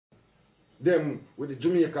them with the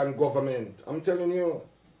Jamaican government. I'm telling you,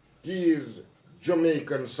 these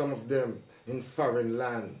Jamaicans, some of them in foreign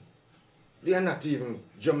land, they are not even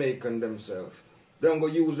Jamaican themselves. They don't go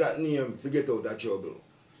use that name to get out of trouble.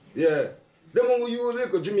 Yeah. They don't go use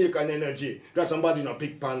little Jamaican energy that somebody not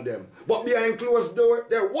pick on them. But behind closed door,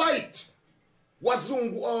 they're white.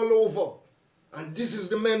 Wazungu all over. And this is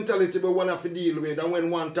the mentality we want to deal with. And when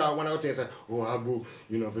one talk, one out there say, oh, Abu,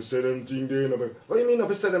 you know, if you say them thing there. What do you mean if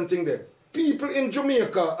you say them thing there? People in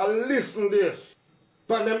Jamaica are listening this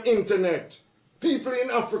on them internet. People in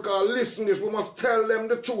Africa are listening this. We must tell them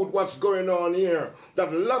the truth, what's going on here.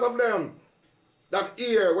 That a lot of them, that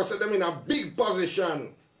here, we say them in a big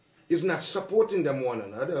position, is not supporting them one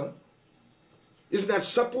another. Is not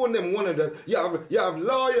supporting them one another. You have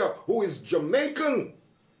lawyer who is Jamaican.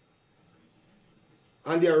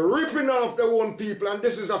 And they're ripping off their own people, and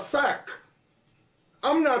this is a fact.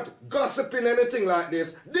 I'm not gossiping anything like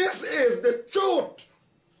this. This is the truth.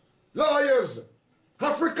 Lawyers,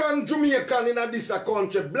 African, Jamaican in this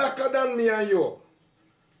country, blacker than me and you.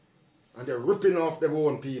 And they're ripping off their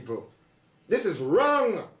own people. This is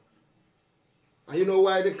wrong. And you know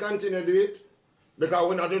why they continue to do it? Because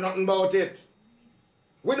we don't do nothing about it.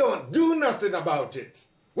 We don't do nothing about it.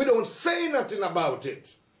 We don't say nothing about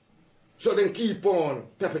it. So then keep on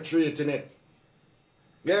perpetrating it.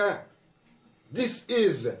 Yeah? This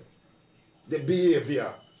is the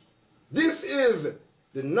behavior. This is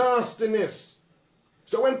the nastiness.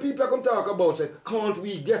 So when people come talk about it, can't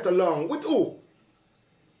we get along with who?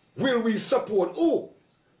 Will we support who?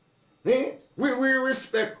 Eh? Will we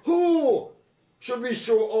respect who? Should we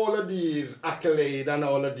show all of these accolades and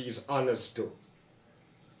all of these honors to?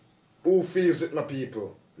 Who feels it, my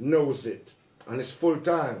people, knows it. And it's full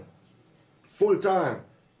time. Full time.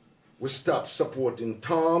 We stop supporting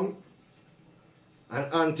Tom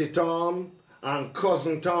and Auntie Tom and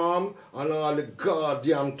Cousin Tom and all the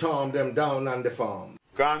goddamn Tom them down on the farm.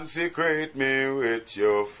 Consecrate me with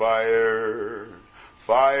your fire,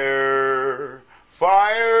 fire,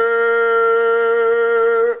 fire,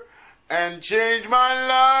 and change my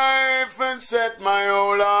life and set my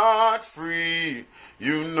whole heart free.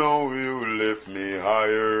 You know you lift me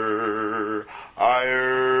higher,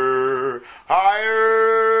 higher,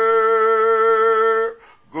 higher.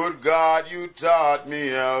 Good God, you taught me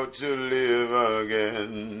how to live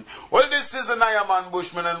again. Well, this is an Ironman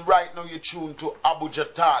Bushman, and right now you're tuned to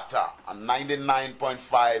JAHTATA on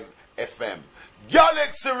 99.5 FM.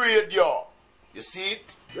 Galaxy Radio. You see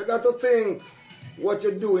it? You got to think what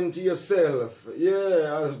you're doing to yourself.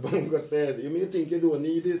 Yeah, as Bongo said, you may think you don't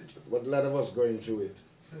need it, but a lot of us going through it.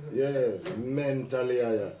 Yeah, mentally,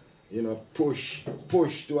 you know, push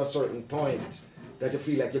to a certain point that you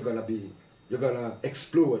feel like you're gonna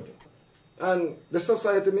explode. And the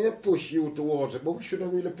society may push you towards it, but we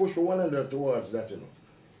shouldn't really push one another towards that, you know.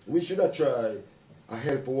 We should have tried to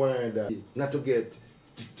help one another not to get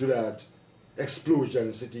to that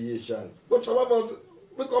explosion situation. But some of us,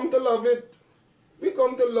 we come to love it. We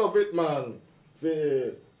come to love it, man.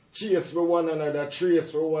 We chase for one another,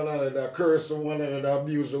 trace for one another, curse for one another,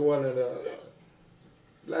 abuse for one another.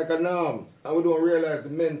 Like a norm. And we don't realize the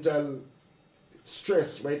mental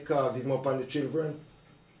stress it causes even upon the children.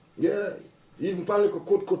 Yeah. Even for a little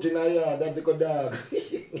cut in a yard, that little dog.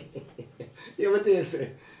 You know what they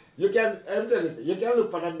say? You can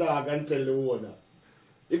look for the dog and tell the owner.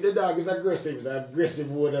 If the dog is aggressive, it's an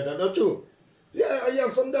aggressive owner, that's not true. Yeah, I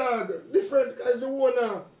have some dog, different as the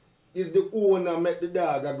owner. Is the owner make the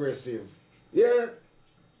dog aggressive. Yeah?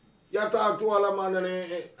 You talk to all the man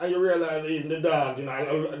and you realize even the dog, you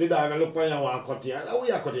know, the dog look for you and want to cut you. How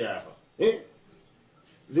we are cut you off? Eh?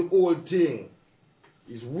 The whole thing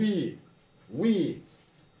is we,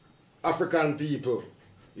 African people.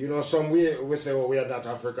 You know, some we say, oh, we are not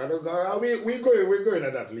African. We're going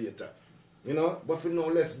at that later. You know? But for now,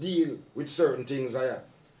 let's deal with certain things here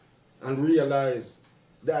and realize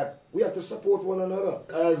that we have to support one another.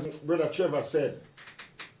 As Brother Trevor said,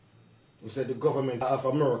 he said the government of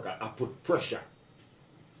America I put pressure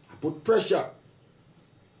upon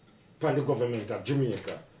the government of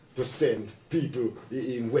Jamaica to send people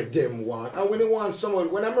in where them want. And when you want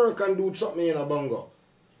someone, when American do something in a bongo,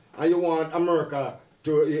 and you want America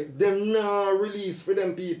to, them not release for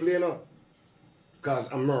them people, you know. Because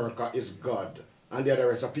America is God. And the other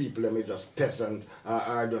rest of people, them is just peasant,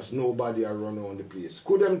 or just nobody around on the place.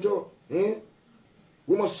 Could them too? Eh?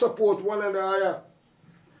 We must support one another.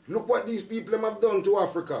 Look what these people them have done to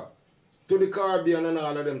Africa, to the Caribbean and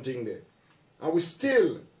all of them things there. And we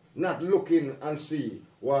still not looking and see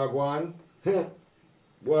Wagwan.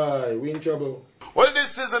 Why? We in trouble. Well,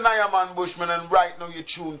 this is an Ironman Bushman, and right now you're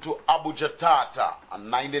tuned to JAHTATA on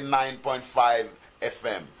 99.5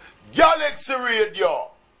 FM. Galaxy Radio.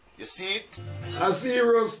 You see it? A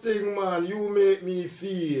serious thing, man. You make me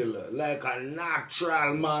feel like a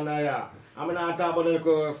natural man. I'm not talking about like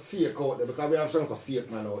a fake out there, because we have some fake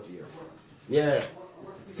man out here. Yeah.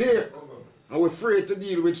 Fake. And we're afraid to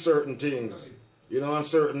deal with certain things. You know, and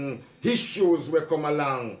certain issues will come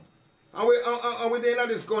along. And we in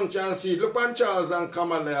this country and see, look on Charles and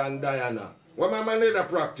Kamala and Diana. What my man did a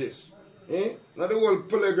practice? Eh? Not the whole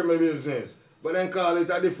polygamy business. But then call it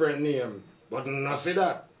a different name. But not see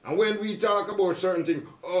that. And when we talk about certain things,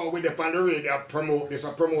 oh, we depend on the radio, promote this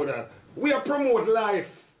or promote that. We are promote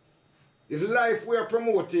life. It's life we are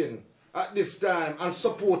promoting at this time and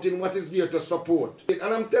supporting what is there to support.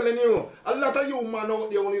 And I'm telling you, a lot of you man out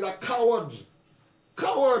there only are cowards.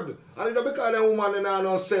 Coward. And it's not because a woman in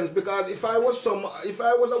no sense. Because if I was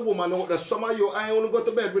a woman out there, some of you, I only go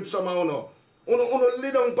to bed with some of you. You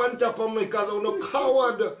lay down on top of me because you're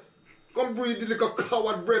coward. Come breed the little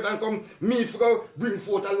coward bread and come me for bring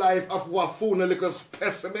forth a life of Wafuna little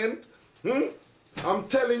specimen. I'm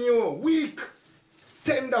telling you, weak.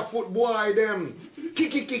 Tenderfoot boy them.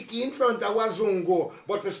 Kiki in front of Wazungo.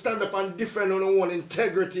 But we stand up and defend on our own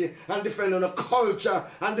integrity and defend on the culture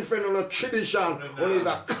and defend on the tradition. Only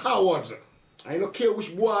the cowards. I don't care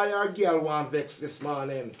which boy or girl want vex this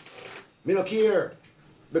morning. Me don't care.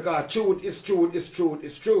 Because truth is truth is truth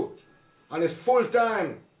is truth. And it's full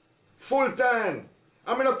time. Full time.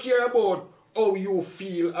 I mean, I don't care about how you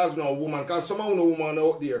feel as no woman. Because some of no woman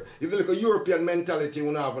out there, it's like a European mentality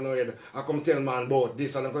you have in your head. I come tell man about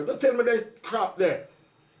this and don't tell me that crap there.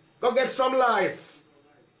 Go get some life.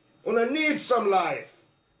 You need some life.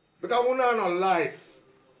 Because you have no life.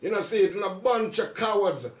 You know, see it in a bunch of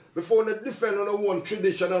cowards. Before they defend on their own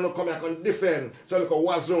tradition and they come back and defend. So like a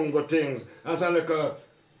wazungo things. And so like a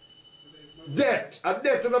debt. A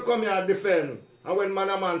debt and they come here and defend. And when man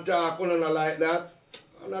and man talk, you don't like that.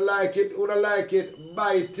 You don't like it, you don't like it,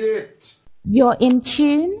 bite it. You're in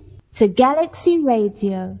tune to Galaxy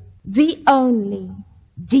Radio, the only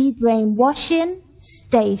de-brainwashing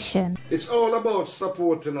station. It's all about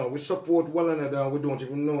support, you know. We support one another and we don't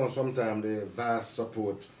even know sometimes the vast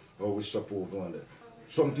support or we support one another.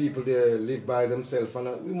 Some people, they live by themselves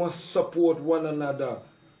and we must support one another.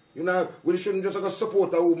 You know, we shouldn't just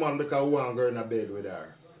support a woman because we want to go in a bed with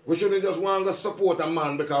her. We shouldn't just want to support a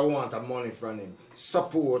man because we want money from him.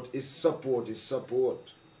 Support is support is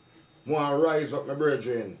support. I want to rise up my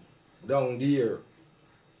brethren down there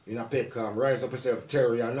in a Peckham. Rise up yourself,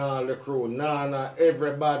 Terry and all the crew. Nana,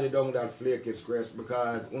 everybody down that flake is crest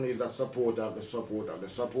because we need the support of the support of the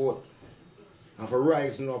support. And for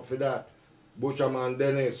rising up for that, Butcherman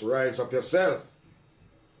Dennis, rise up yourself.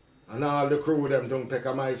 And all the crew them down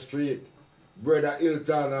Peckham High Street. Brother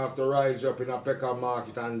Hilton have to rise up in a Peckham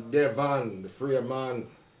Market, and Devon, the free man,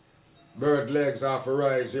 Bird Legs have to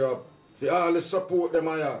rise up. For all the support them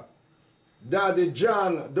here. Daddy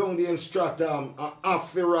John down the in Stratham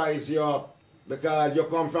have to rise you up because you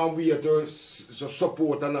come from where to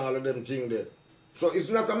support and all of them things there. So it's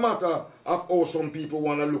not a matter of how some people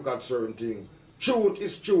want to look at certain things. Truth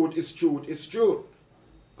is truth is truth is truth.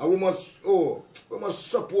 And we must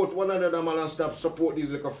support one another, man, and stop support these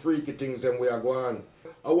little freaky things and we are going.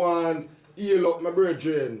 I want heal up my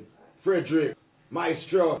brethren, Frederick,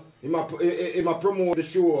 Maestro. He might promote the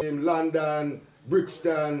show in London,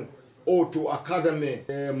 Brixton, O2 Academy,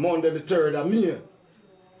 Monday the 3rd of May.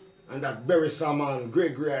 And that Berry Salmon,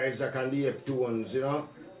 Gregory Isaac and the Eptones, you know.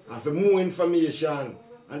 And for more information,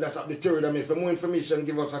 and that's at the 3rd of May, for more information,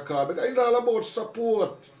 give us a call. Because it's all about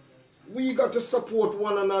support. We got to support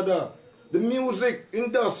one another. The music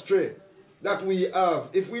industry that we have,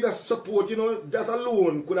 if we just support, you know, that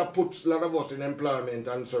alone could have put a lot of us in employment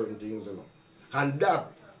and certain things, you know. And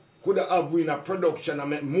that could have been a production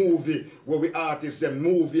and a movie where we artists, the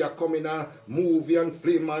movie are coming out, movie and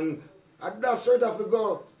film and that's where it have to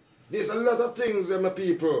go. There's a lot of things, my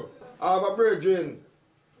people. I have a brethren,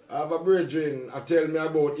 I tell me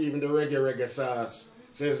about even the reggae sauce.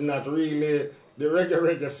 Says not really the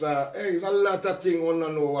reggae sauce. Hey, there's a lot of things we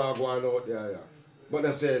don't know what going on out there. Yeah. But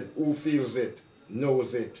I said, who feels it,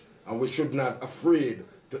 knows it. And we should not afraid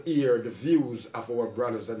to hear the views of our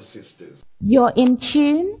brothers and sisters. You're in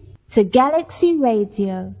tune to Galaxy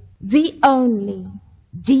Radio, the only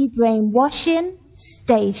de-brainwashing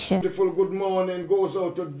station. Beautiful good morning goes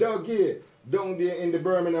out to Dougie down there in the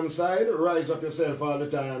Birmingham side. Rise up yourself all the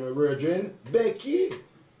time, Virgin. Becky,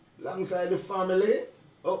 alongside the family.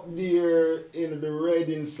 Up there in the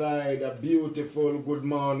Reading side, a beautiful good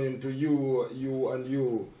morning to you and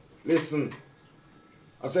you. Listen,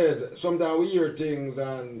 I said, sometimes we hear things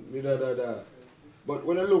and da da da. But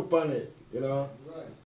when I look on it, you know,